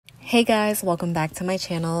Hey guys, welcome back to my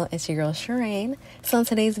channel. It's your girl Sherrayne. So in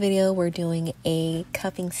today's video, we're doing a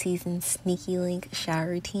cuffing season sneaky link shower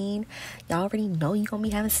routine. Y'all already know you're gonna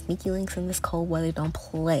be having sneaky links in this cold weather, don't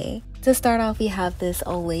play. To start off, we have this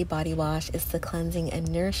Olay body wash. It's the cleansing and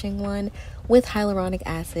nourishing one with hyaluronic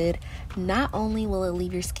acid. Not only will it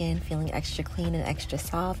leave your skin feeling extra clean and extra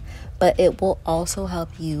soft, but it will also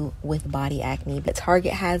help you with body acne. But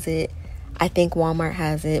Target has it, I think Walmart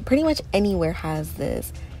has it, pretty much anywhere has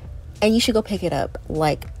this. And you should go pick it up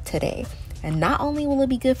like today. And not only will it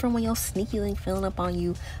be good for when your sneaky link filling up on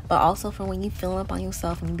you, but also for when you filling up on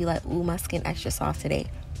yourself and you be like, ooh, my skin extra soft today,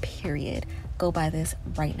 period. Go buy this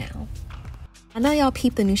right now. I know y'all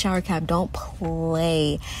peep the new shower cap, don't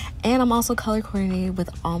play. And I'm also color coordinated with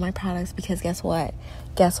all my products because guess what?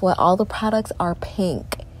 All the products are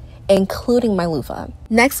pink, including my loofah.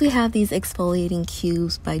 Next, we have these exfoliating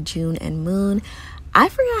cubes by Joon and Moon. I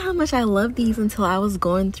forgot how much I love these until I was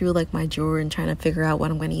going through like my drawer and trying to figure out what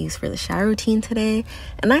I'm going to use for the shower routine today.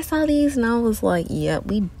 And I saw these and I was like, yep,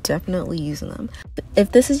 we definitely using them.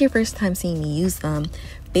 If this is your first time seeing me use them,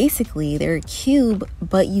 basically they're a cube,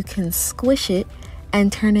 but you can squish it and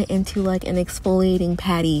turn it into like an exfoliating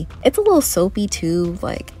patty. It's a little soapy too.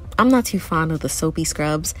 Like, I'm not too fond of the soapy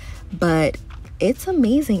scrubs, but it's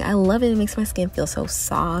amazing. I love it. It makes my skin feel so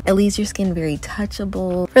soft. It leaves your skin very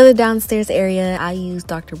touchable. For the downstairs area, I use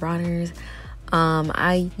Dr. Bronners.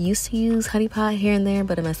 I used to use Honey Pot here and there,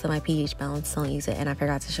 but it messed up my pH balance. Don't use it, and I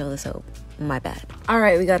forgot to show the soap. My bad.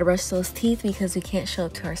 Alright, we gotta brush those teeth because we can't show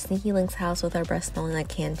up to our sneaky link's house with our breath smelling like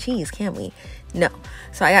canned cheese, can we? No.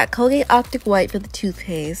 So I got Colgate Optic White for the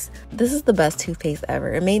toothpaste. This is the best toothpaste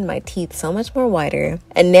ever. It made my teeth so much more whiter.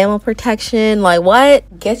 Enamel protection, like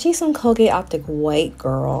what? Get you some Colgate Optic White,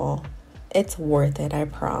 girl. It's worth it, I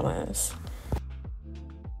promise.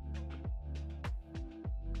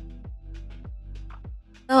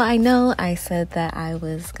 So I know I said that I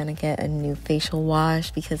was gonna get a new facial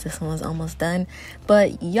wash because this one was almost done,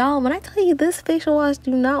 but y'all, when I tell you this facial wash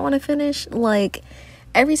do not want to finish, like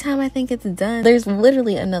every time I think it's done, there's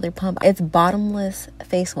literally another pump. It's bottomless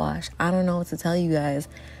face wash. I don't know what to tell you guys,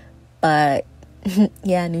 but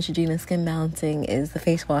yeah, Neutrogena Skin Balancing is the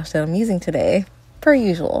face wash that I'm using today, per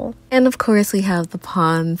usual. And of course, we have the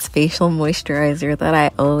Pond's facial moisturizer that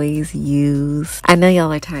I always use. I know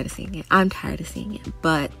y'all are tired of seeing it. I'm tired of seeing it,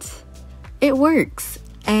 but it works.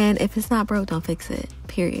 And if it's not broke, don't fix it,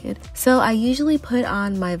 period. So I usually put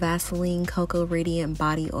on my Vaseline Cocoa Radiant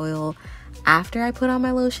Body Oil after I put on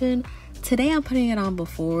my lotion. Today I'm putting it on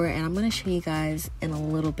before, and I'm gonna show you guys in a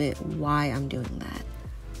little bit why I'm doing that.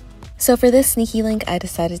 So for this sneaky link, I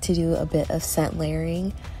decided to do a bit of scent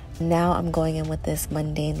layering. Now I'm going in with this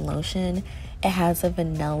Modaine lotion. It has a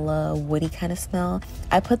vanilla woody kind of smell.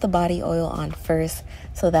 I put the body oil on first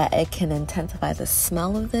so that it can intensify the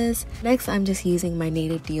smell of this. Next, I'm just using my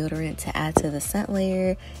native deodorant to add to the scent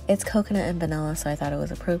layer. It's coconut and vanilla, so I thought it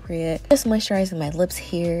was appropriate. Just moisturizing my lips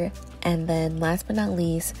here. And then last but not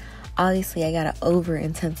least, obviously I gotta over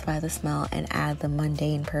intensify the smell and add the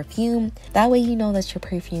Modaine perfume. That way you know that your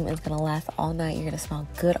perfume is gonna last all night. You're gonna smell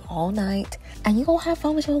good all night and you gonna have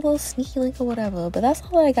fun with your little sneaky link or whatever. But that's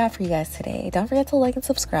all that I got for you guys today. Don't forget to like and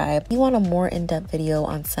subscribe. If you want a more in-depth video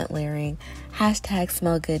on scent layering, hashtag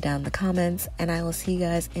smell good down in the comments, and I will see you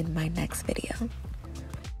guys in my next video.